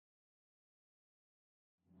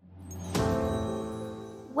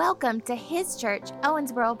Welcome to His Church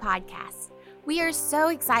Owensboro Podcast. We are so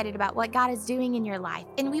excited about what God is doing in your life,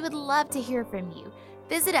 and we would love to hear from you.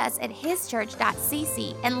 Visit us at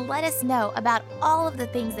hischurch.cc and let us know about all of the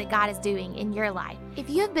things that God is doing in your life. If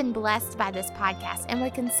you have been blessed by this podcast and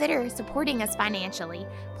would consider supporting us financially,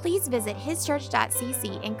 please visit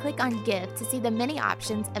hischurch.cc and click on Give to see the many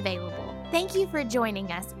options available. Thank you for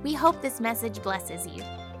joining us. We hope this message blesses you.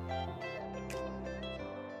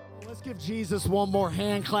 Let's give Jesus one more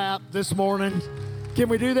hand clap this morning. Can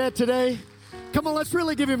we do that today? Come on, let's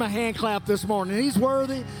really give him a hand clap this morning. He's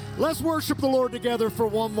worthy. Let's worship the Lord together for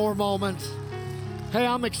one more moment. Hey,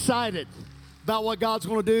 I'm excited about what God's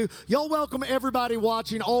going to do. Y'all welcome everybody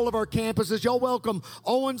watching all of our campuses. Y'all welcome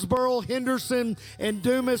Owensboro, Henderson, and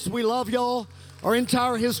Dumas. We love y'all, our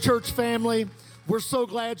entire His Church family. We're so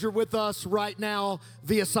glad you're with us right now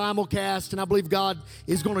via simulcast, and I believe God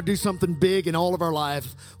is going to do something big in all of our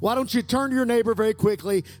lives. Why don't you turn to your neighbor very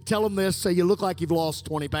quickly, tell them this, say, you look like you've lost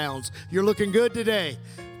 20 pounds. You're looking good today.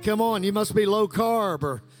 Come on, you must be low carb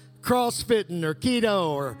or CrossFitting or keto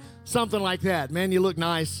or something like that. Man, you look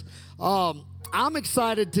nice. I'm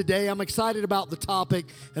excited today. I'm excited about the topic,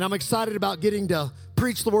 and I'm excited about getting to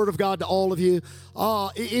preach the Word of God to all of you.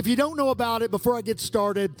 If you don't know about it, before I get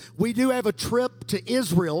started, we do have a trip to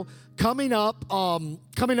Israel coming up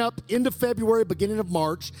into February, beginning of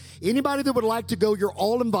March. Anybody that would like to go, you're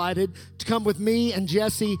all invited to come with me and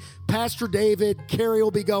Jesse. Pastor David, Carrie will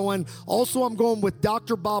be going. Also, I'm going with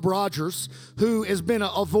Dr. Bob Rogers, who has been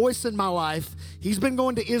a voice in my life. He's been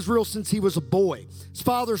going to Israel since he was a boy. His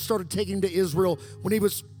father started taking him to Israel when he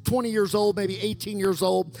was 20 years old, maybe 18 years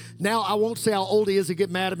old. Now, I won't say how old he is. He'll get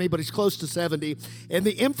mad at me, but he's close to 70. And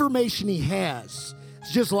the information he has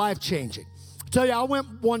is just life-changing. I tell you, I went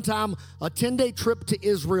one time, a 10-day trip to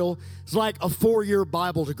Israel. It's like a 4-year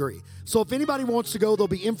Bible degree. So if anybody wants to go, there'll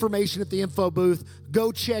be information at the info booth.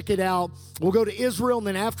 Go check it out. We'll go to Israel, and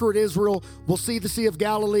then after Israel, we'll see the Sea of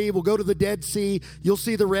Galilee. We'll go to the Dead Sea. You'll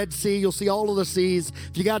see the Red Sea. You'll see all of the seas.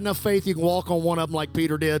 If you got enough faith, you can walk on one of them like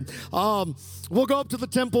Peter did. We'll go up to the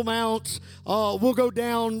Temple Mount. We'll go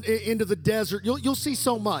down into the desert. You'll see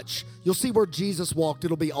so much. You'll see where Jesus walked.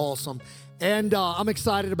 It'll be awesome. And I'm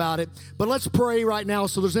excited about it. But let's pray right now.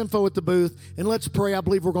 So there's info at the booth. And let's pray. I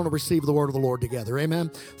believe we're going to receive the word of the Lord together. Amen.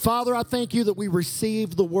 Father, I thank you that we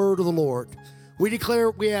received the word of the Lord. We declare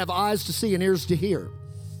we have eyes to see and ears to hear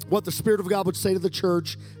what the Spirit of God would say to the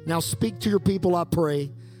church. Now speak to your people, I pray.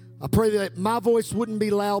 I pray that my voice wouldn't be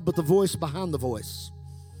loud, but the voice behind the voice,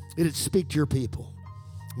 it'd speak to your people.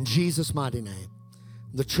 In Jesus' mighty name.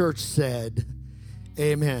 The church said,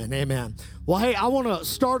 amen, amen. Well, hey, I want to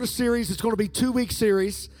start a series. It's going to be a 2-week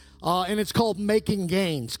series, and it's called Making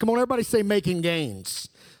Gains. Come on, everybody say Making Gains.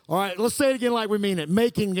 All right, let's say it again like we mean it.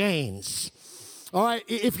 Making gains. All right,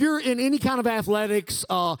 if you're in any kind of athletics,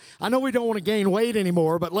 I know we don't want to gain weight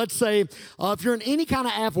anymore, but let's say if you're in any kind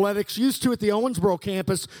of athletics, used to at the Owensboro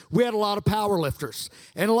campus, we had a lot of power lifters.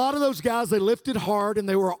 And a lot of those guys, they lifted hard, and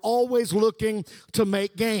they were always looking to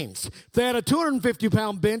make gains. If they had a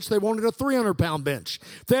 250-pound bench, they wanted a 300-pound bench.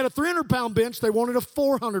 If they had a 300-pound bench, they wanted a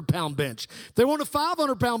 400-pound bench. If they wanted a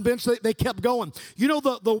 500-pound bench, they kept going. You know,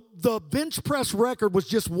 the bench press record was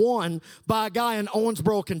just won by a guy in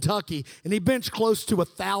Owensboro, Kentucky, and he benched close to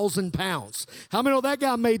 1,000 pounds. How many know that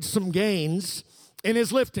guy made some gains in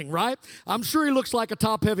his lifting, right? I'm sure he looks like a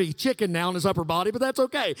top-heavy chicken now in his upper body, but that's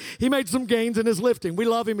okay. He made some gains in his lifting. We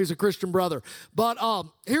love him. He's a Christian brother. But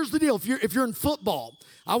here's the deal. If you're in football,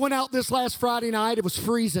 I went out this last Friday night. It was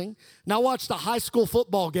freezing, and I watched a high school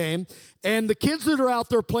football game, and the kids that are out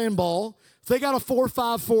there playing ball, if they got a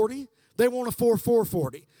 4.5 40, they want a 4.4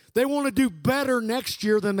 40. They want to do better next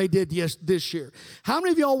year than they did this year. How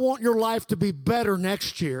many of y'all want your life to be better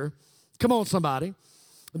next year? Come on, somebody.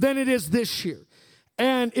 Than it is this year.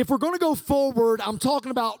 And if we're going to go forward, I'm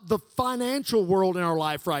talking about the financial world in our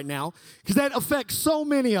life right now, because that affects so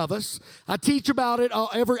many of us. I teach about it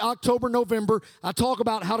every October, November. I talk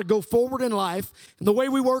about how to go forward in life. And the way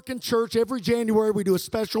we work in church, every January we do a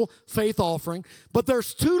special faith offering. But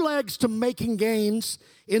there's 2 legs to making gains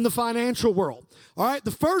in the financial world. All right,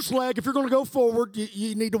 the first leg, if you're going to go forward,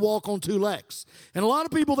 you need to walk on 2 legs. And a lot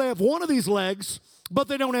of people, they have one of these legs, but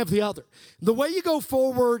they don't have the other. The way you go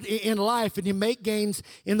forward in life and you make gains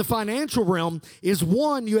in the financial realm is,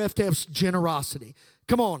 one, you have to have generosity.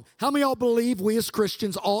 Come on, how many of y'all believe we as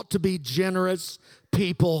Christians ought to be generous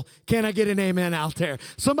people? Can I get an amen out there?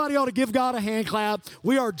 Somebody ought to give God a hand clap.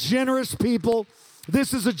 We are generous people.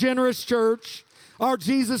 This is a generous church. Our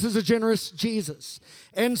Jesus is a generous Jesus.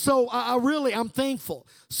 And so I'm thankful.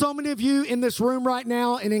 So many of you in this room right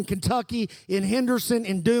now and in Kentucky, in Henderson,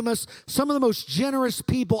 in Dumas, some of the most generous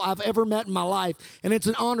people I've ever met in my life, and it's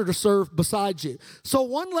an honor to serve beside you. So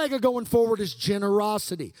one leg of going forward is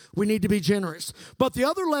generosity. We need to be generous. But the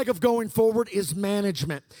other leg of going forward is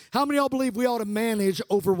management. How many of y'all believe we ought to manage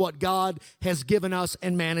over what God has given us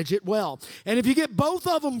and manage it well? And if you get both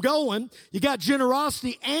of them going, you got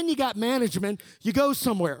generosity and you got management, you go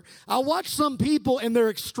somewhere. I watch some people and they're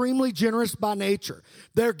extremely generous by nature.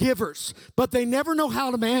 They're givers, but they never know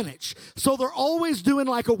how to manage. So they're always doing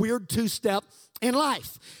like a weird two-step in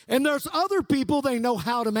life. And there's other people they know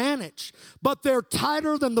how to manage, but they're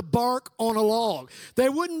tighter than the bark on a log. They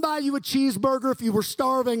wouldn't buy you a cheeseburger if you were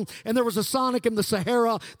starving and there was a Sonic in the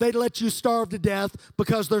Sahara. They'd let you starve to death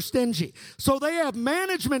because they're stingy. So they have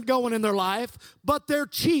management going in their life, but they're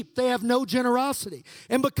cheap. They have no generosity.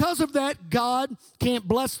 And because of that, God can't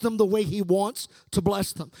bless them the way He wants to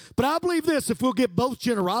bless them. But I believe this, if we'll get both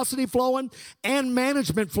generosity flowing and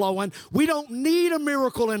management flowing, we don't need a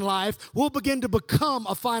miracle in life. We'll begin to become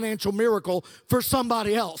a financial miracle for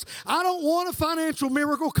somebody else. I don't want a financial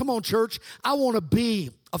miracle. Come on, church. I want to be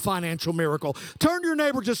a financial miracle. Turn to your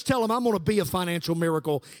neighbor, just tell them I'm going to be a financial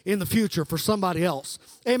miracle in the future for somebody else.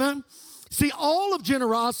 Amen? See, all of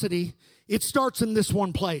generosity, it starts in this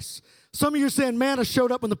one place. Some of you are saying, man, I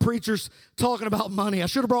showed up when the preacher's talking about money. I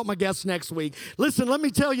should have brought my guests next week. Listen, let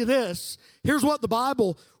me tell you this. Here's what the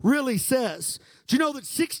Bible really says. Do you know that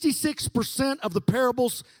 66% of the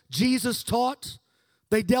parables Jesus taught,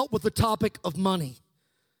 they dealt with the topic of money?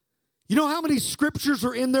 You know how many scriptures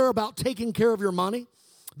are in there about taking care of your money?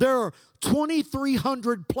 There are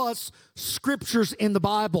 2,300 plus scriptures in the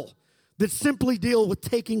Bible that simply deal with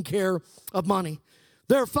taking care of money.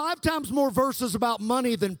 There are 5 times more verses about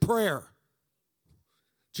money than prayer.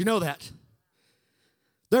 Do you know that?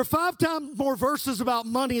 There are 5 times more verses about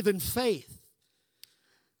money than faith.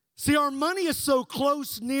 See, our money is so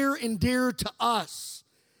close, near, and dear to us.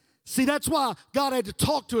 See, that's why God had to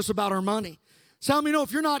talk to us about our money. So how many know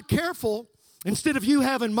if you're not careful, instead of you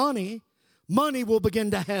having money, money will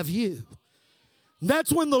begin to have you. And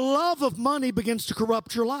that's when the love of money begins to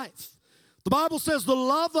corrupt your life. The Bible says the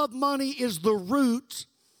love of money is the root,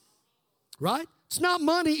 right? It's not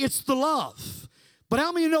money, it's the love. But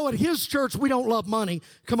how many of you know at His church we don't love money?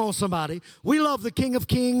 Come on, somebody. We love the King of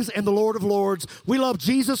Kings and the Lord of Lords. We love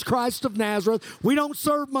Jesus Christ of Nazareth. We don't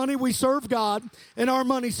serve money, we serve God, and our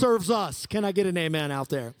money serves us. Can I get an amen out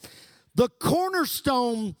there? The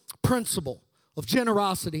cornerstone principle of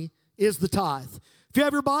generosity is the tithe. If you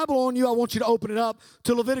have your Bible on you, I want you to open it up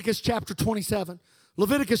to Leviticus chapter 27.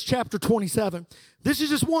 Leviticus chapter 27. This is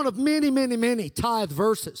just one of many, many, many tithe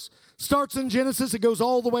verses. Starts in Genesis. It goes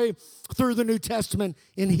all the way through the New Testament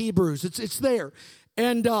in Hebrews. It's there.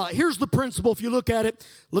 And here's the principle. If you look at it,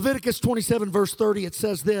 Leviticus 27 verse 30, it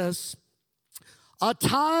says this. A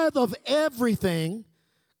tithe of everything.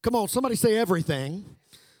 Come on, somebody say everything.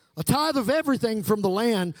 A tithe of everything from the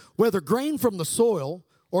land, whether grain from the soil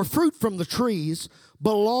or fruit from the trees,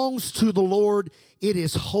 belongs to the Lord. It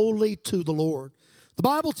is holy to the Lord. The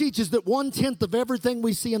Bible teaches that 1/10 of everything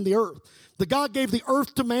we see in the earth, that God gave the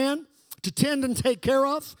earth to man to tend and take care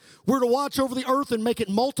of. We're to watch over the earth and make it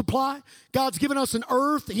multiply. God's given us an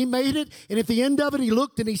earth. He made it. And at the end of it, He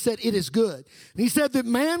looked and He said, it is good. And He said that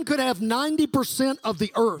man could have 90% of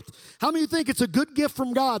the earth. How many of you think it's a good gift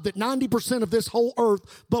from God that 90% of this whole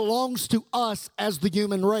earth belongs to us as the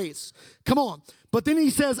human race? Come on. But then He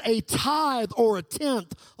says a tithe or a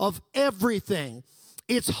tenth of everything.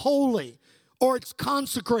 It's holy. Or it's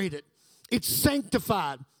consecrated. It's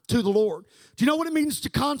sanctified to the Lord. Do you know what it means to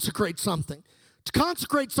consecrate something? To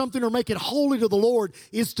consecrate something or make it holy to the Lord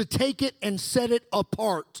is to take it and set it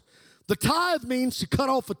apart. The tithe means to cut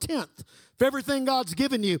off 1/10 of everything God's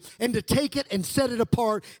given you and to take it and set it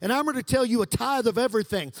apart. And I'm going to tell you a tithe of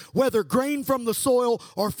everything, whether grain from the soil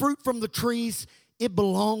or fruit from the trees, it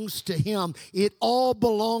belongs to Him. It all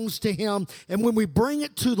belongs to Him. And when we bring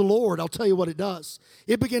it to the Lord, I'll tell you what it does.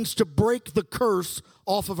 It begins to break the curse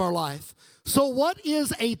off of our life. So what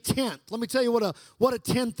is a tenth? Let me tell you what a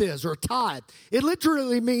tenth is, or a tithe. It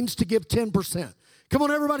literally means to give 10%. Come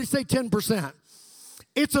on, everybody say 10%.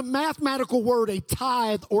 It's a mathematical word, a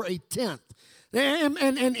tithe or a tenth. And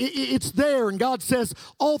it's there, and God says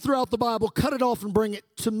all throughout the Bible, cut it off and bring it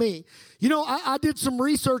to me. You know, I did some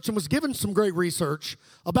research and was given some great research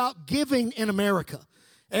about giving in America.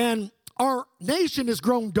 And our nation has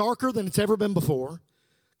grown darker than it's ever been before.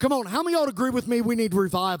 Come on, how many of y'all agree with me we need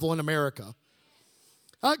revival in America?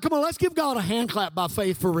 Come on, let's give God a hand clap by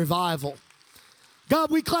faith for revival. God,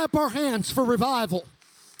 we clap our hands for revival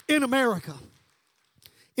in America.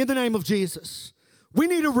 In the name of Jesus. We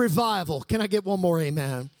need a revival. Can I get one more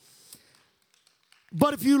amen?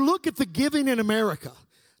 But if you look at the giving in America,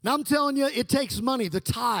 now I'm telling you, it takes money, the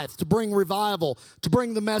tithe, to bring revival, to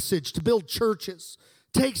bring the message, to build churches.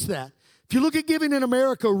 It takes that. If you look at giving in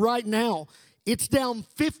America right now, it's down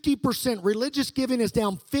 50%. Religious giving is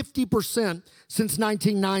down 50% since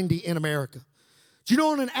 1990 in America. Do you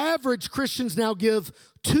know, on an average, Christians now give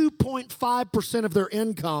 2.5% of their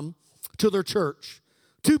income to their church.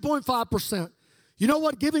 2.5%. You know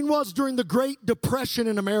what giving was during the Great Depression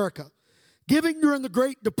in America? Giving during the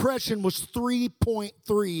Great Depression was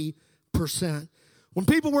 3.3%. When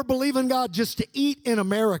people were believing God just to eat in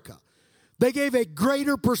America, they gave a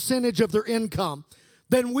greater percentage of their income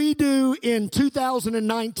than we do in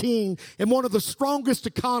 2019 in one of the strongest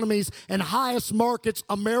economies and highest markets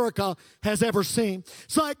America has ever seen.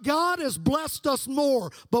 It's like God has blessed us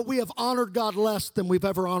more, but we have honored God less than we've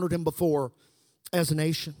ever honored him before as a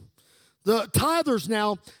nation. The tithers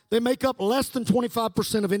now, they make up less than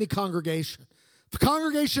 25% of any congregation. If a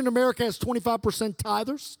congregation in America has 25%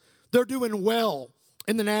 tithers, they're doing well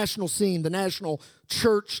in the national scene, the national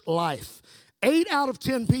church life. 8 out of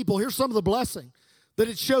 10 people, here's some of the blessing that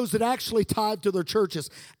it shows that actually tithe to their churches.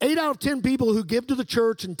 8 out of 10 people who give to the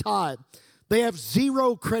church and tithe, they have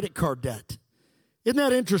 0 credit card debt. Isn't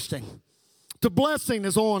that interesting? The blessing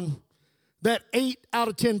is on that 8 out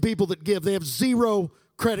of 10 people that give. They have 0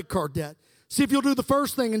 credit card debt. See, if you'll do the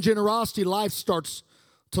first thing in generosity, life starts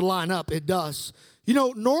to line up. It does. You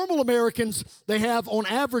know, normal Americans, they have, on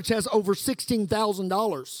average, has over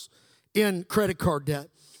 $16,000 in credit card debt.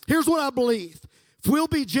 Here's what I believe. If we'll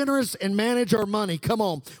be generous and manage our money, come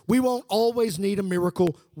on, we won't always need a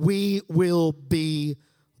miracle. We will be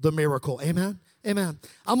the miracle. Amen? Amen.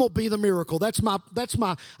 I'm going to be the miracle. That's my,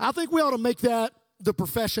 I think we ought to make that the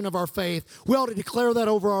profession of our faith. We ought to declare that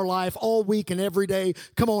over our life all week and every day.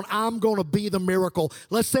 Come on, I'm going to be the miracle.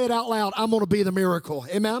 Let's say it out loud. I'm going to be the miracle.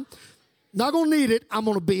 Amen? Not going to need it. I'm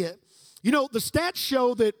going to be it. You know, the stats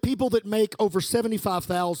show that people that make over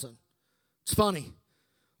 $75,000, it's funny,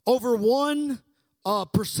 over 1%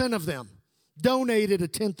 of them donated a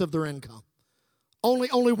tenth of their income. Only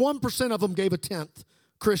 1% of them gave a tenth,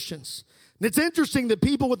 Christians. And it's interesting that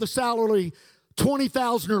people with a salary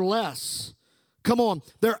 $20,000 or less, come on,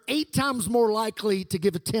 they're 8 times more likely to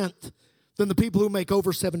give a tenth than the people who make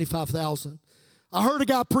over $75,000. I heard a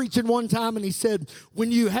guy preaching one time and he said,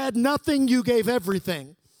 when you had nothing, you gave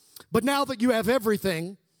everything. But now that you have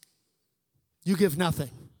everything, you give nothing.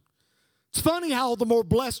 It's funny how the more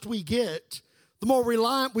blessed we get, the more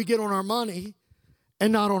reliant we get on our money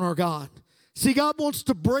and not on our God. See, God wants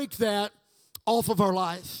to break that off of our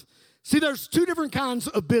life. See, there's 2 different kinds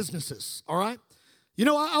of businesses, all right? You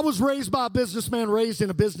know, I was raised by a businessman, raised in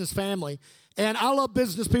a business family, and I love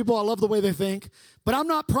business people. I love the way they think, but I'm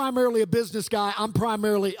not primarily a business guy. I'm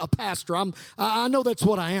primarily a pastor. I know that's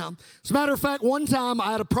what I am. As a matter of fact, one time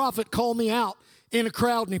I had a prophet call me out in a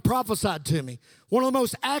crowd, and he prophesied to me. One of the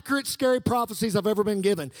most accurate, scary prophecies I've ever been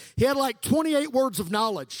given. He had like 28 words of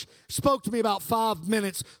knowledge, spoke to me about 5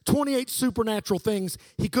 minutes, 28 supernatural things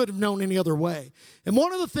he could have known any other way. And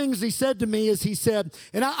one of the things he said to me is he said,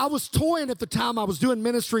 and I was toying at the time, I was doing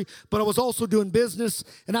ministry, but I was also doing business,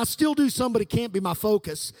 and I still do some, but it can't be my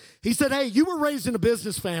focus. He said, hey, you were raised in a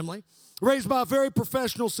business family, raised by a very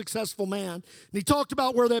professional, successful man. And he talked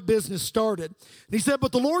about where that business started. And he said,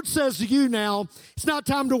 but the Lord says to you now, it's not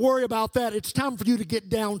time to worry about that. It's time for you to get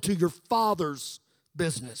down to your Father's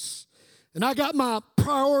business. And I got my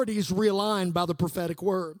priorities realigned by the prophetic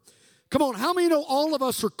word. Come on, how many know all of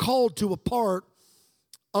us are called to a part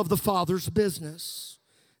of the Father's business?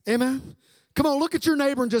 Amen? Come on, look at your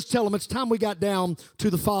neighbor and just tell them it's time we got down to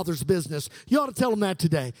the Father's business. You ought to tell them that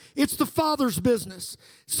today. It's the Father's business.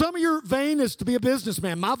 Some of your vein is to be a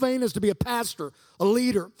businessman. My vein is to be a pastor, a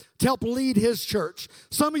leader, to help lead his church.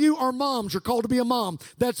 Some of you are moms. You're called to be a mom.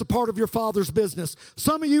 That's a part of your Father's business.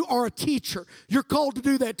 Some of you are a teacher. You're called to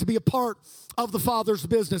do that, to be a part of the Father's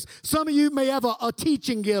business. Some of you may have a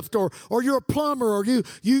teaching gift, or you're a plumber, or you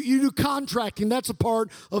do contracting. That's a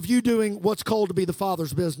part of you doing what's called to be the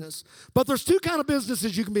Father's business. But there's 2 kinds of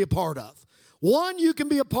businesses you can be a part of. One, you can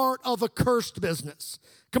be a part of a cursed business.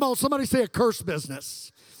 Come on, somebody say a cursed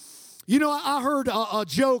business. You know, I heard a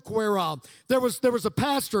joke where there was a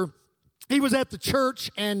pastor. He was at the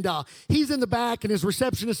church, and he's in the back, and his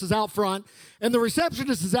receptionist is out front. And the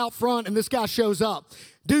receptionist is out front, and this guy shows up.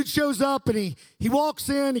 Dude shows up, and he walks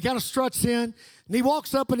in. He kind of struts in, and he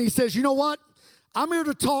walks up, and he says, you know what? I'm here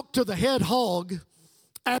to talk to the head hog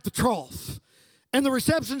at the trough. And the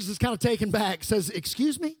receptionist is kind of taken back, says,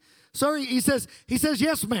 excuse me? Sorry, he says,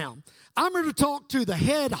 yes, ma'am. I'm here to talk to the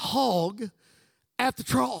head hog at the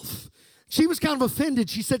trough. She was kind of offended.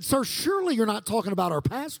 She said, sir, surely you're not talking about our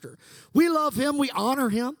pastor. We love him. We honor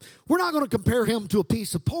him. We're not going to compare him to a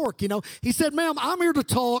piece of pork, you know. He said, ma'am, I'm here to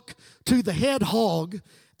talk to the head hog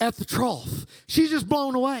at the trough. She's just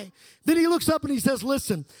blown away. Then he looks up and he says,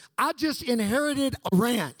 listen, I just inherited a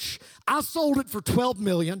ranch. I sold it for $12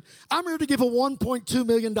 million. I'm here to give a $1.2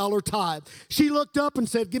 million tithe. She looked up and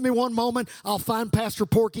said, give me one moment. I'll find Pastor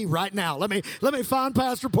Porky right now. Let me find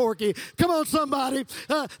Pastor Porky. Come on, somebody.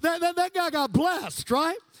 That guy got blessed,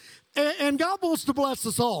 right? And God wants to bless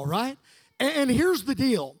us all, right? And here's the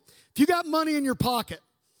deal. If you got money in your pocket,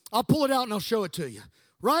 I'll pull it out and I'll show it to you.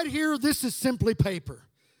 Right here, this is simply paper.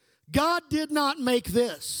 God did not make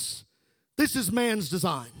this. This is man's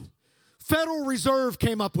design. Federal Reserve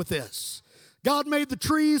came up with this. God made the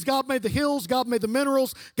trees, God made the hills, God made the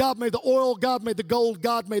minerals, God made the oil, God made the gold,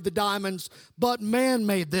 God made the diamonds, but man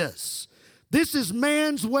made this. This is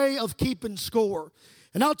man's way of keeping score.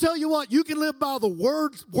 And I'll tell you what, you can live by the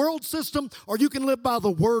world system or you can live by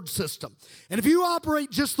the word system. And if you operate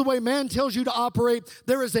just the way man tells you to operate,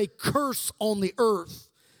 there is a curse on the earth.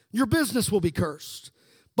 Your business will be cursed.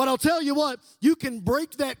 But I'll tell you what, you can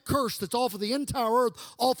break that curse that's off of the entire earth,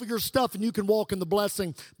 off of your stuff, and you can walk in the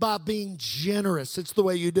blessing by being generous. It's the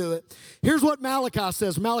way you do it. Here's what Malachi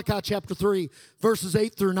says. Malachi chapter 3, verses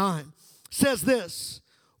 8 through 9 says this,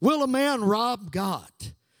 will a man rob God?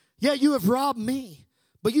 Yeah, you have robbed me.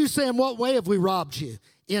 But you say, in what way have we robbed you?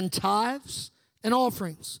 In tithes and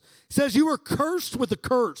offerings. It says, you are cursed with a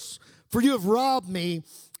curse, for you have robbed me,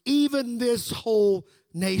 even this whole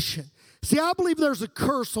nation. See, I believe there's a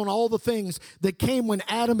curse on all the things that came when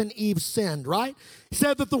Adam and Eve sinned, right? He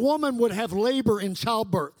said that the woman would have labor in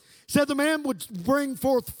childbirth. He said the man would bring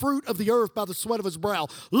forth fruit of the earth by the sweat of his brow.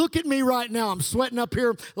 Look at me right now. I'm sweating up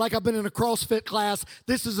here like I've been in a CrossFit class.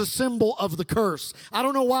 This is a symbol of the curse. I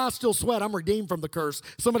don't know why I still sweat. I'm redeemed from the curse.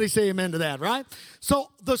 Somebody say amen to that, right?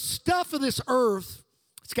 So the stuff of this earth,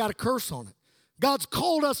 it's got a curse on it. God's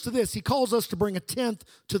called us to this. He calls us to bring a tenth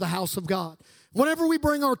to the house of God. Whenever we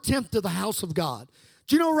bring our tenth to the house of God,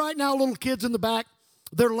 do you know right now, little kids in the back,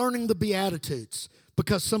 they're learning the Beatitudes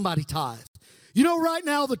because somebody tithed. You know right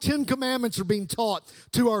now, the 10 Commandments are being taught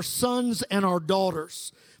to our sons and our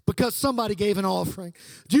daughters because somebody gave an offering.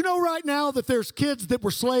 Do you know right now that there's kids that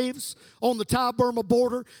were slaves on the Thai-Burma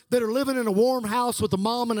border that are living in a warm house with a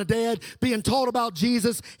mom and a dad being taught about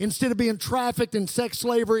Jesus instead of being trafficked in sex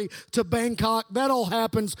slavery to Bangkok? That all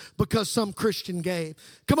happens because some Christian gave.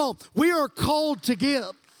 Come on, we are called to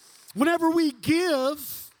give. Whenever we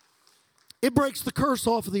give, it breaks the curse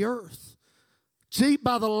off of the earth. See,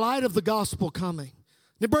 by the light of the gospel coming,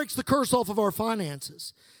 it breaks the curse off of our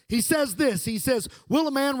finances. He says this, he says, will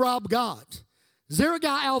a man rob God? Is there a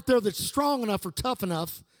guy out there that's strong enough or tough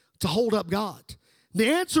enough to hold up God? The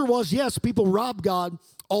answer was yes, people rob God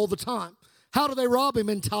all the time. How do they rob him?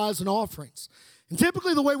 In tithes and offerings. And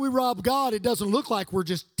typically the way we rob God, it doesn't look like we're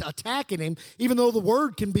just attacking him, even though the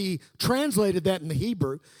word can be translated that in the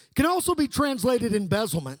Hebrew. It can also be translated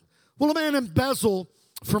embezzlement. Will a man embezzle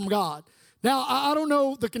from God? Now, I don't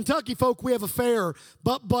know, the Kentucky folk, we have a fair,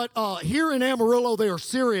 but here in Amarillo, they are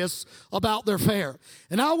serious about their fair.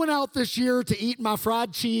 And I went out this year to eat my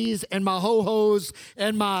fried cheese and my ho-hos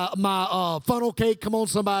and my funnel cake, come on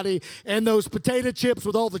somebody, and those potato chips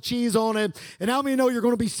with all the cheese on it. And how many know you're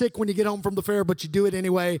going to be sick when you get home from the fair, but you do it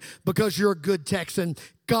anyway because you're a good Texan?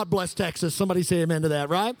 God bless Texas. Somebody say amen to that,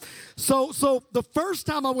 right? So the first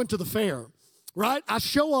time I went to the fair, right, I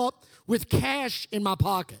show up with cash in my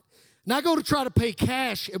pocket. And I go to try to pay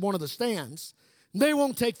cash at one of the stands. They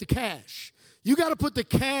won't take the cash. You got to put the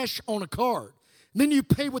cash on a card. And then you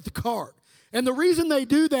pay with the card. And the reason they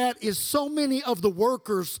do that is so many of the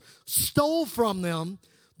workers stole from them.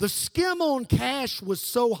 The skim on cash was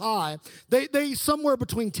so high. They somewhere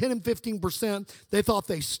between 10 and 15%, they thought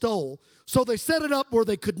they stole. So they set it up where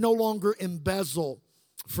they could no longer embezzle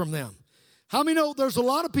from them. How many know there's a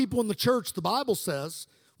lot of people in the church, the Bible says,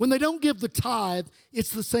 when they don't give the tithe, it's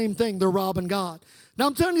the same thing. They're robbing God. Now,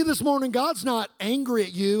 I'm telling you this morning, God's not angry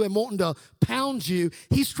at you and wanting to pound you.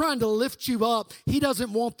 He's trying to lift you up. He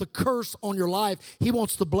doesn't want the curse on your life. He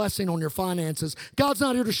wants the blessing on your finances. God's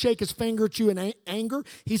not here to shake his finger at you in anger.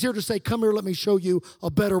 He's here to say, come here, let me show you a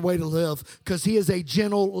better way to live, because he is a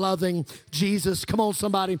gentle, loving Jesus. Come on,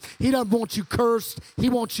 somebody. He doesn't want you cursed. He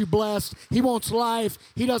wants you blessed. He wants life.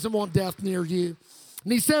 He doesn't want death near you.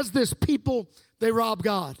 And he says this, people, they rob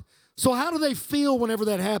God. So how do they feel whenever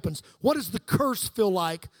that happens? What does the curse feel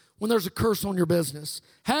like when there's a curse on your business?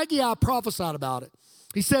 Haggai prophesied about it.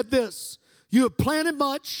 He said this, you have planted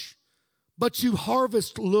much, but you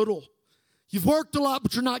harvest little. You've worked a lot,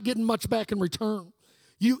 but you're not getting much back in return.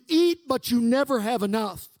 You eat, but you never have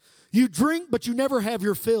enough. You drink, but you never have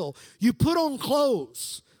your fill. You put on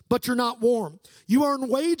clothes, but you're not warm. You earn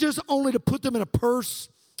wages only to put them in a purse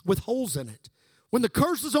with holes in it. When the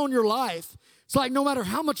curse is on your life, it's like no matter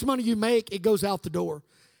how much money you make, it goes out the door.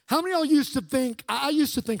 How many of y'all used to think, I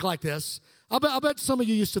used to think like this. I bet some of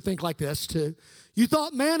you used to think like this too. You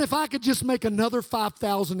thought, man, if I could just make another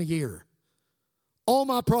 $5,000 a year, all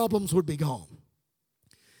my problems would be gone.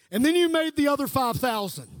 And then you made the other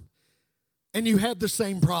 $5,000 and you had the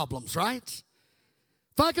same problems, right?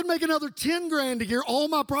 If I could make another 10 grand a year, all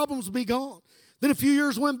my problems would be gone. Then a few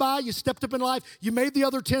years went by, you stepped up in life, you made the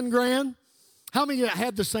other 10 grand. How many of you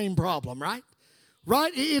had the same problem, right?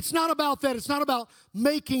 Right? It's not about that. It's not about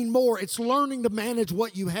making more. It's learning to manage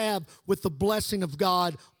what you have with the blessing of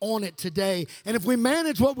God on it today. And if we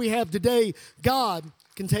manage what we have today, God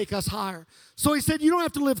can take us higher. So he said, you don't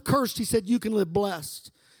have to live cursed. He said, you can live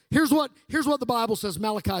blessed. Here's what the Bible says,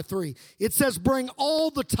 Malachi 3. It says, bring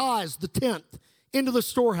all the tithes, the tenth, into the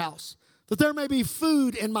storehouse, that there may be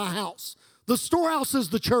food in my house. The storehouse is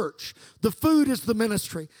the church. The food is the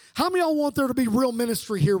ministry. How many of y'all want there to be real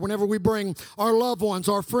ministry here whenever we bring our loved ones,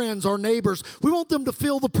 our friends, our neighbors? We want them to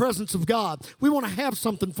feel the presence of God. We want to have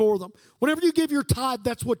something for them. Whenever you give your tithe,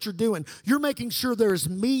 that's what you're doing. You're making sure there is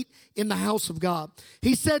meat in the house of God.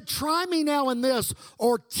 He said, try me now in this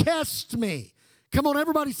or test me. Come on,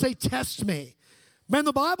 everybody say, test me. Man,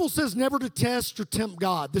 the Bible says never to test or tempt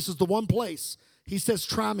God. This is the one place he says,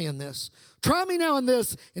 try me in this. Try me now in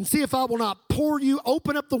this and see if I will not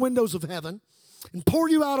open up the windows of heaven and pour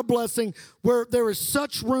you out a blessing where there is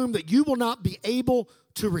such room that you will not be able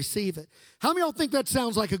to receive it. How many of y'all think that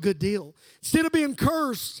sounds like a good deal? Instead of being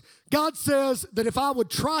cursed, God says that if I would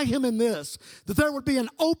try him in this, that there would be an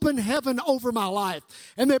open heaven over my life,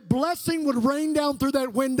 and that blessing would rain down through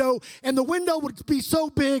that window, and the window would be so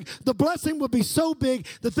big, the blessing would be so big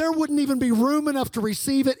that there wouldn't even be room enough to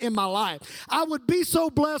receive it in my life. I would be so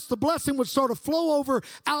blessed, the blessing would sort of flow over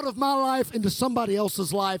out of my life into somebody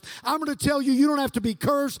else's life. I'm going to tell you, you don't have to be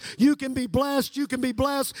cursed. You can be blessed. You can be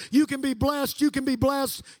blessed. You can be blessed. You can be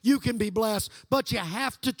blessed. You can be blessed. But you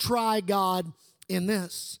have to try God in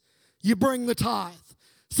this. You bring the tithe.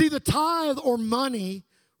 See, the tithe or money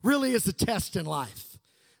really is a test in life.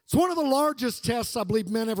 It's one of the largest tests I believe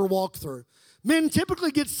men ever walk through. Men typically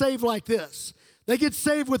get saved like this. They get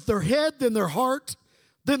saved with their head, then their heart,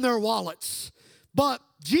 then their wallets. But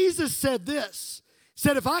Jesus said this. He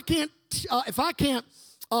said, if I can't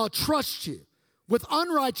trust you with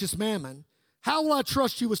unrighteous mammon, how will I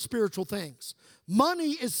trust you with spiritual things?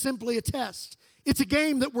 Money is simply a test. It's a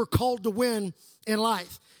game that we're called to win in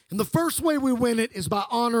life. And the first way we win it is by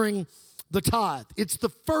honoring the tithe. It's the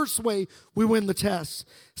first way we win the test.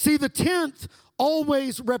 See, the tenth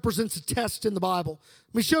always represents a test in the Bible.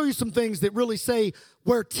 Let me show you some things that really say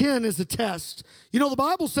where 10 is a test. You know, the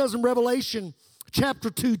Bible says in Revelation chapter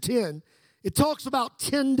 2:10, it talks about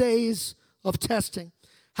 10 days of testing.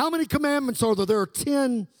 How many commandments are there? There are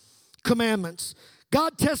 10 commandments.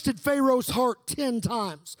 God tested Pharaoh's heart 10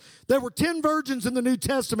 times. There were 10 virgins in the New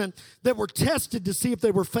Testament that were tested to see if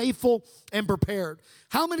they were faithful and prepared.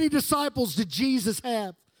 How many disciples did Jesus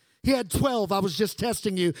have? He had 12. I was just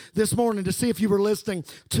testing you this morning to see if you were listening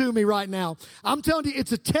to me right now. I'm telling you,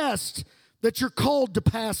 it's a test that you're called to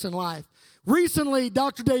pass in life. Recently,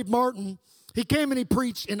 Dr. Dave Martin, he came and he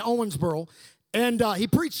preached in Owensboro. And he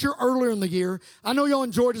preached here earlier in the year. I know y'all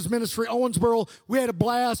enjoyed his ministry. Owensboro, we had a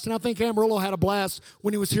blast, and I think Amarillo had a blast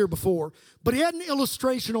when he was here before. But he had an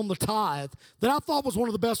illustration on the tithe that I thought was one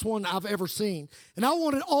of the best ones I've ever seen. And I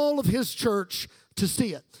wanted all of his church to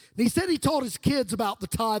see it. And he said he taught his kids about the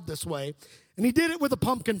tithe this way, and he did it with a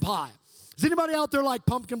pumpkin pie. Is anybody out there like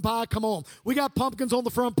pumpkin pie? Come on. We got pumpkins on the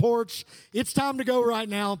front porch. It's time to go right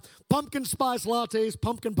now. Pumpkin spice lattes,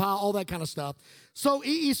 pumpkin pie, all that kind of stuff. So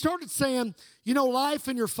he started saying, you know, life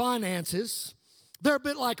and your finances, they're a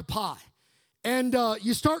bit like a pie. And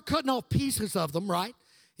you start cutting off pieces of them, right?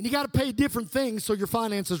 And you got to pay different things so your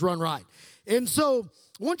finances run right. And so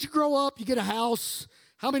once you grow up, you get a house.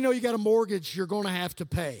 How many know you got a mortgage you're going to have to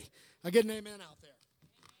pay? I get an amen out there.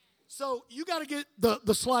 So you got to get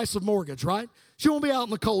the slice of mortgage, right? You won't be out in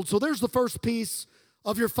the cold. So there's the first piece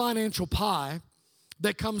of your financial pie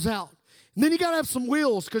that comes out. And then you got to have some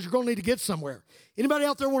wheels because you're going to need to get somewhere. Anybody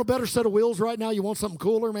out there want a better set of wheels right now? You want something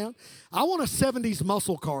cooler, man? I want a 70s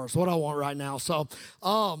muscle car is what I want right now. So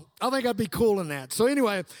I think I'd be cool in that. So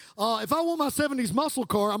anyway, if I want my 70s muscle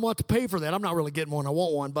car, I'm going to have to pay for that. I'm not really getting one. I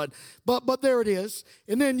want one. But there it is.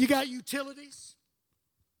 And then you got utilities,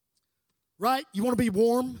 right? You want to be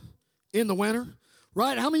warm in the winter,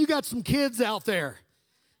 right? How many of you got some kids out there?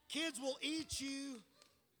 Kids will eat you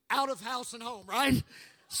out of house and home, right?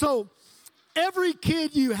 So every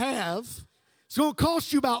kid you have, it's going to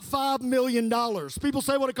cost you about $5 million. People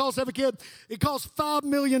say what it costs every kid. It costs $5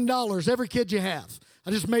 million every kid you have. I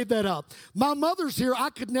just made that up. My mother's here. I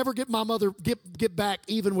could never get my mother, get back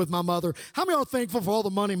even with my mother. How many are thankful for all the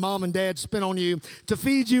money mom and dad spent on you to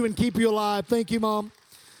feed you and keep you alive? Thank you, Mom.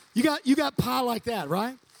 You got pie like that,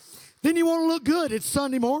 right? Then you want to look good. It's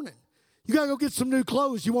Sunday morning. You got to go get some new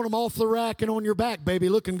clothes. You want them off the rack and on your back, baby,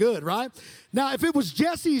 looking good, right? Now, if it was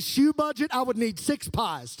Jesse's shoe budget, I would need 6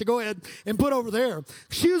 pies to go ahead and put over there.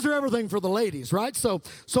 Shoes are everything for the ladies, right? So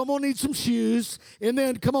I'm going to need some shoes. And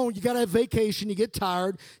then, come on, you got to have vacation. You get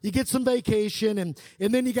tired. You get some vacation. And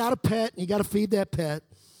then you got a pet, and you got to feed that pet.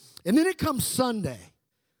 And then it comes Sunday,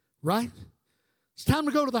 right? It's time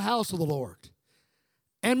to go to the house of the Lord.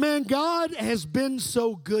 And, man, God has been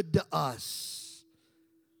so good to us.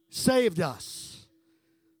 Saved us,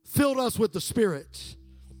 filled us with the Spirit,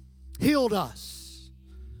 healed us,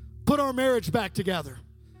 put our marriage back together,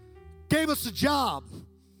 gave us a job,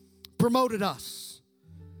 promoted us.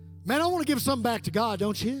 Man, I want to give something back to God,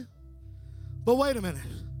 don't you? But wait a minute.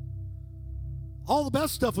 All the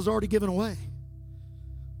best stuff was already given away.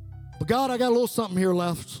 But God, I got a little something here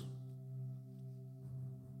left.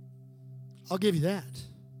 I'll give you that.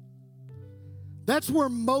 That's where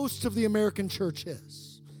most of the American church is.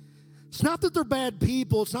 It's not that they're bad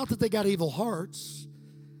people. It's not that they got evil hearts.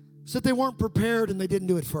 It's that they weren't prepared and they didn't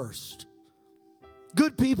do it first.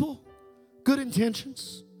 Good people, good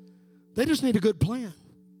intentions. They just need a good plan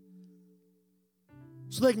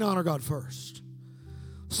so they can honor God first.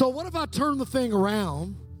 So what if I turn the thing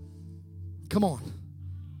around? Come on.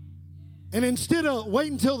 And instead of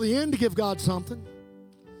waiting until the end to give God something,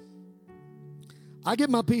 I get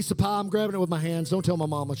my piece of pie. I'm grabbing it with my hands. Don't tell my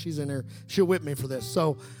mama. She's in there. She'll whip me for this.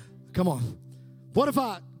 So come on. What if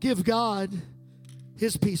I give God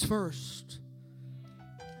his piece first?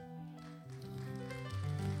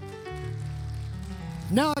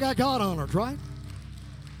 Now I got God honored, right?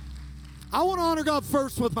 I want to honor God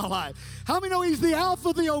first with my life. How many know he's the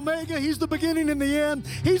Alpha, the Omega? He's the beginning and the end.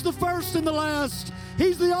 He's the first and the last.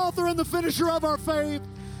 He's the author and the finisher of our faith.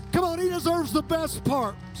 Come on, he deserves the best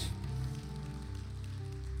part.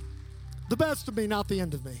 The best of me, not the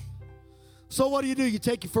end of me. So what do? You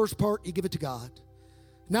take your first part, you give it to God.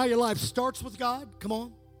 Now your life starts with God, come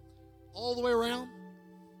on, all the way around,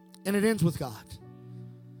 and it ends with God.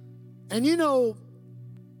 And you know,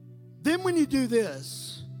 then when you do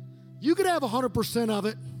this, you could have 100% of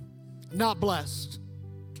it not blessed.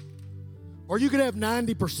 Or you could have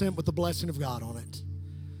 90% with the blessing of God on it.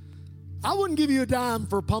 I wouldn't give you a dime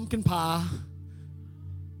for pumpkin pie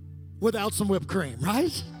without some whipped cream,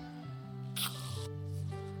 right?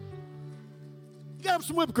 You gotta have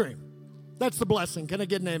some whipped cream. That's the blessing. Can I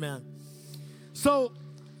get an amen? So,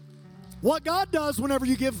 what God does whenever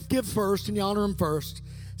you give first and you honor him first,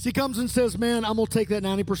 is he comes and says, man, I'm gonna take that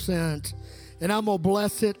 90% and I'm gonna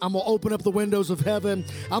bless it. I'm gonna open up the windows of heaven.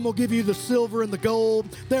 I'm gonna give you the silver and the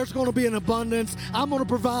gold. There's gonna be an abundance. I'm gonna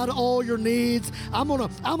provide all your needs. I'm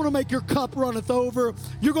gonna make your cup runneth over.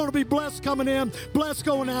 You're gonna be blessed coming in, blessed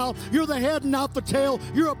going out. You're the head and not the tail.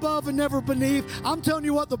 You're above and never beneath. I'm telling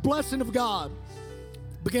you what, the blessing of God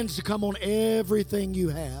begins to come on everything you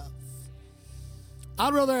have.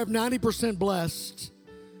 I'd rather have 90% blessed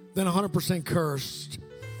than 100% cursed.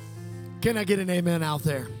 Can I get an amen out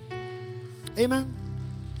there? Amen?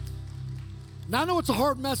 Now, I know it's a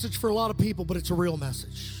hard message for a lot of people, but it's a real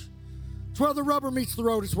message. It's where the rubber meets the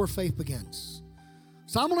road. It's where faith begins.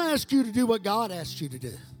 So I'm going to ask you to do what God asked you to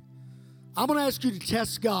do. I'm going to ask you to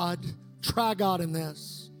test God, try God in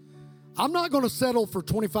this. I'm not going to settle for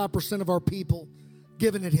 25% of our people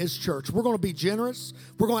giving at his church. We're going to be generous.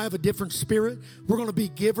 We're going to have a different spirit. We're going to be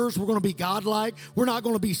givers. We're going to be godlike. We're not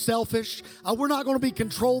going to be selfish. We're not going to be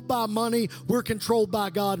controlled by money. We're controlled by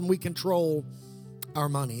God, and we control our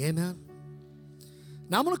money. Amen?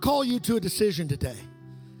 Now, I'm going to call you to a decision today.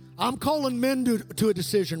 I'm calling men to a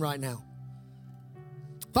decision right now.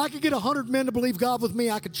 If I could get 100 men to believe God with me,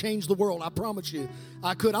 I could change the world. I promise you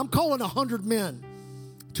I could. I'm calling 100 men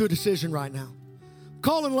to a decision right now.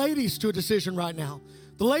 Calling ladies to a decision right now.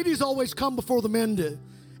 The ladies always come before the men do.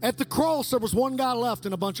 At the cross, there was one guy left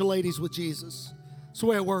and a bunch of ladies with Jesus. That's the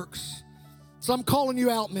way it works. So I'm calling you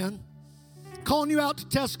out, men. Calling you out to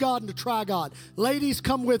test God and to try God. Ladies,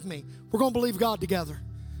 come with me. We're going to believe God together.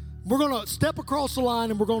 We're going to step across the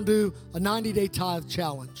line and we're going to do a 90-day tithe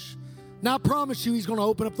challenge. Now, I promise you, he's going to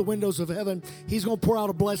open up the windows of heaven. He's going to pour out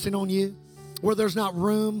a blessing on you where there's not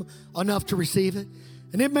room enough to receive it.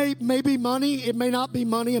 And it may be money. It may not be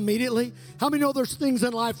money immediately. How many know there's things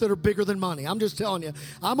in life that are bigger than money? I'm just telling you.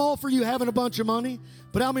 I'm all for you having a bunch of money,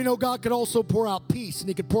 but how many know God could also pour out peace, and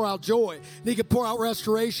he could pour out joy, and he could pour out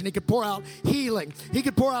restoration, he could pour out healing, he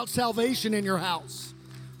could pour out salvation in your house,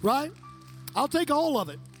 right? I'll take all of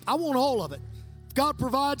it. I want all of it. If God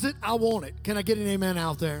provides it, I want it. Can I get an amen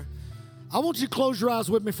out there? I want you to close your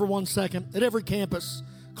eyes with me for 1 second at every campus.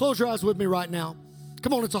 Close your eyes with me right now.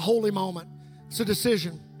 Come on, it's a holy moment. It's a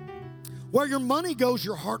decision. Where your money goes,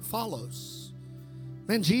 your heart follows.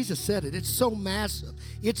 Man, Jesus said it. It's so massive.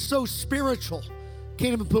 It's so spiritual.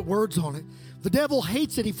 Can't even put words on it. The devil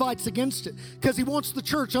hates it. He fights against it because he wants the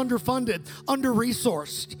church underfunded,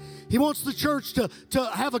 under-resourced. He wants the church to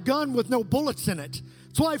have a gun with no bullets in it.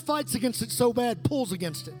 That's why he fights against it so bad, pulls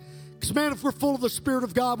against it. Because, man, if we're full of the Spirit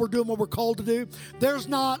of God, we're doing what we're called to do. There's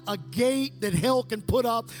not a gate that hell can put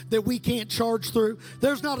up that we can't charge through.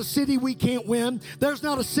 There's not a city we can't win. There's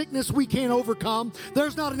not a sickness we can't overcome.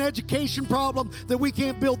 There's not an education problem that we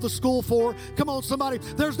can't build the school for. Come on, somebody.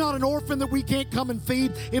 There's not an orphan that we can't come and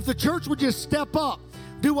feed. If the church would just step up,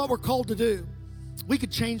 do what we're called to do, we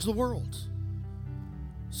could change the world.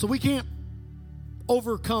 So we can't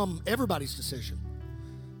overcome everybody's decision.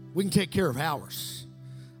 We can take care of ours.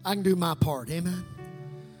 I can do my part. Amen.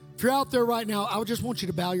 If you're out there right now, I just want you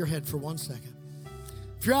to bow your head for 1 second.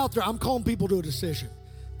 If you're out there, I'm calling people to a decision.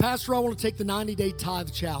 Pastor, I want to take the 90-day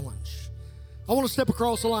tithe challenge. I want to step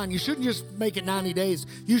across the line. You shouldn't just make it 90 days.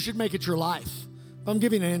 You should make it your life. I'm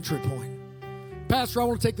giving an entry point. Pastor, I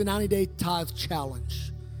want to take the 90-day tithe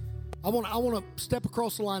challenge. I want to step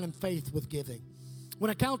across the line in faith with giving. When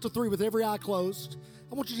I count to 3 with every eye closed,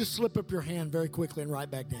 I want you to just slip up your hand very quickly and write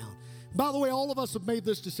back down. By the way, all of us have made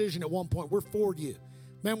this decision at one point. We're for you.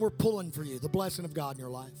 Man, we're pulling for you, the blessing of God in your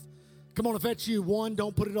life. Come on, if that's you, 1,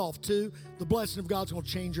 don't put it off. 2, the blessing of God's going to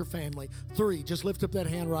change your family. 3, just lift up that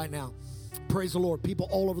hand right now. Praise the Lord. People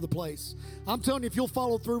all over the place. I'm telling you, if you'll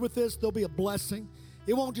follow through with this, there'll be a blessing.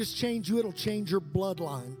 It won't just change you, it'll change your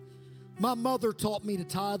bloodline. My mother taught me to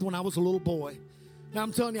tithe when I was a little boy. Now,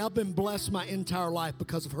 I'm telling you, I've been blessed my entire life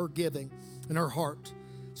because of her giving and her heart.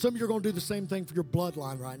 Some of you are going to do the same thing for your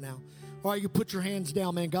bloodline right now. All right, you put your hands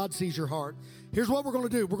down, man. God sees your heart. Here's what we're going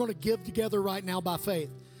to do. We're going to give together right now by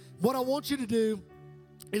faith. What I want you to do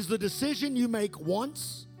is the decision you make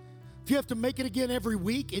once. If you have to make it again every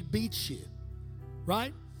week, it beats you,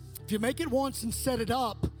 right? If you make it once and set it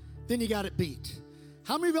up, then you got it beat.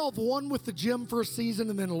 How many of y'all have won with the gym for a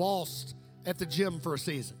season and then lost at the gym for a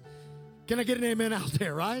season? Can I get an amen out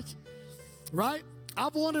there, right? Right?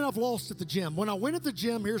 I've won and I've lost at the gym. When I win at the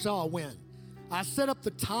gym, here's how I win. I set up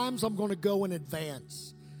the times I'm going to go in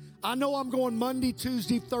advance. I know I'm going Monday,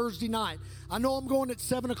 Tuesday, Thursday night. I know I'm going at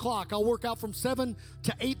 7 o'clock. I'll work out from 7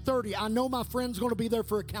 to 8:30. I know my friend's going to be there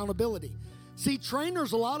for accountability. See,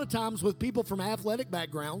 trainers a lot of times with people from athletic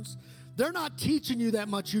backgrounds, they're not teaching you that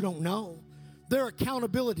much you don't know. They're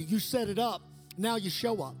accountability. You set it up, now you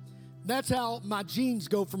show up. That's how my jeans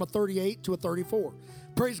go from a 38 to a 34.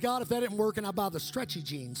 Praise God, if that isn't working, I buy the stretchy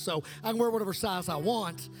jeans. So I can wear whatever size I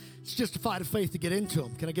want. It's just a fight of faith to get into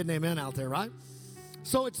them. Can I get an amen out there, right?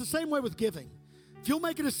 So it's the same way with giving. If you'll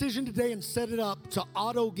make a decision today and set it up to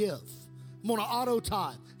auto give, I'm going to auto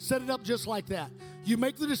tithe. Set it up just like that. You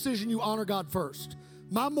make the decision, you honor God first.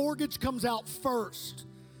 My mortgage comes out first.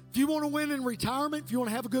 If you want to win in retirement, if you want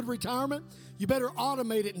to have a good retirement, you better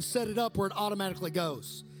automate it and set it up where it automatically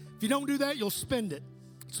goes. If you don't do that, you'll spend it.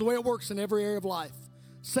 It's the way it works in every area of life.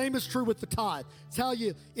 Same is true with the tithe. It's how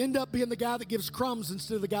you end up being the guy that gives crumbs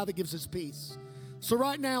instead of the guy that gives his peace. So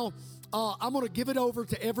right now, I'm going to give it over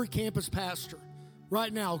to every campus pastor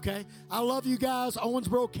right now, okay? I love you guys.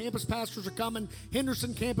 Owensboro campus pastors are coming.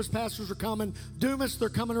 Henderson campus pastors are coming. Dumas, they're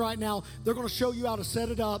coming right now. They're going to show you how to set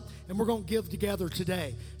it up, and we're going to give together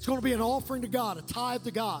today. It's going to be an offering to God, a tithe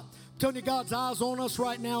to God. I'm telling you, God's eyes on us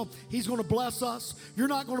right now. He's going to bless us. You're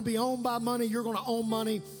not going to be owned by money. You're going to own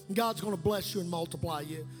money, and God's going to bless you and multiply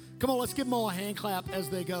you. Come on, let's give them all a hand clap as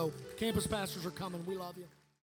they go. Campus pastors are coming. We love you.